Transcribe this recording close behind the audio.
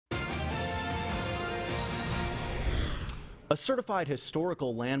A certified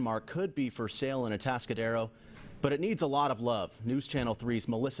historical landmark could be for sale in Atascadero, but it needs a lot of love. News Channel 3's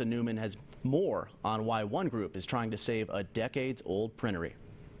Melissa Newman has more on why one group is trying to save a decades-old printery.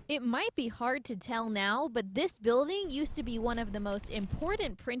 It might be hard to tell now, but this building used to be one of the most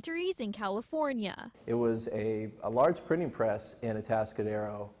important printeries in California. It was a large printing press in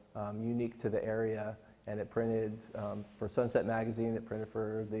Atascadero, unique to the area, and it printed for Sunset Magazine, it printed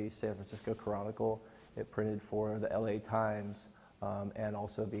for the San Francisco Chronicle, it printed for the LA Times, and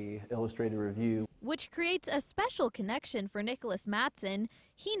also the Illustrated Review. Which creates a special connection for Nicholas Matson.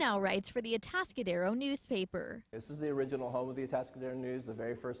 He now writes for the Atascadero newspaper. This is the original home of the Atascadero News. The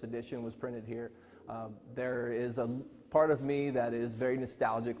very first edition was printed here. There is a part of me that is very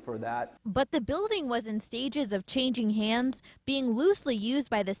nostalgic for that. But the building was in stages of changing hands, being loosely used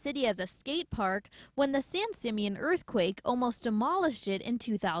by the city as a skate park when the San Simeon earthquake almost demolished it in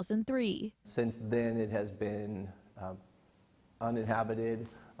 2003. Since then, it has been uninhabited,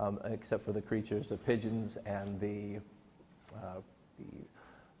 except for the creatures, the pigeons and the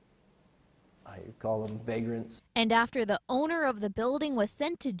I call them vagrants. And after the owner of the building was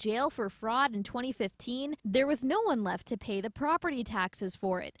sent to jail for fraud in 2015, there was no one left to pay the property taxes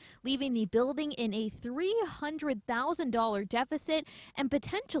for it, leaving the building in a $300,000 deficit and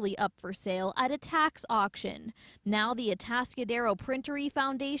potentially up for sale at a tax auction. Now the Atascadero Printery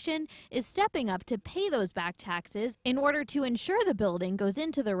Foundation is stepping up to pay those back taxes in order to ensure the building goes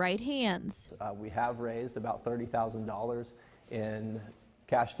into the right hands. We have raised about $30,000 in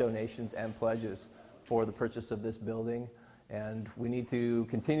cash donations and pledges for the purchase of this building, and we need to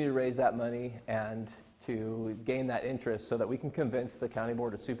continue to raise that money and to gain that interest so that we can convince the County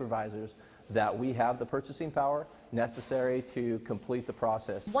Board of Supervisors that we have the purchasing power necessary to complete the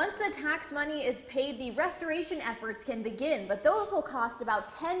process. Once the tax money is paid, the restoration efforts can begin, but those will cost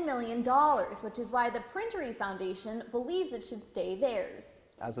about $10 million, which is why the Printery Foundation believes it should stay theirs.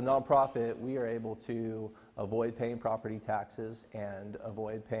 As a nonprofit, we are able to avoid paying property taxes and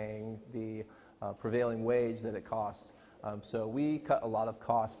avoid paying the prevailing wage that it costs. So we cut a lot of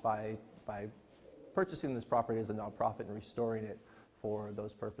costs by purchasing this property as a nonprofit and restoring it for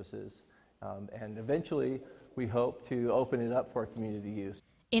those purposes. And eventually, we hope to open it up for community use.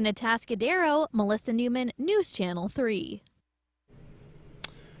 In Atascadero, Melissa Newman, News Channel 3.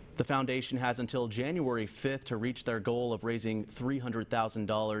 The foundation has until January 5th to reach their goal of raising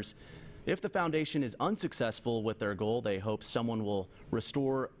 $300,000. If the foundation is unsuccessful with their goal, they hope someone will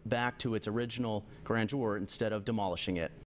restore back to its original grandeur instead of demolishing it.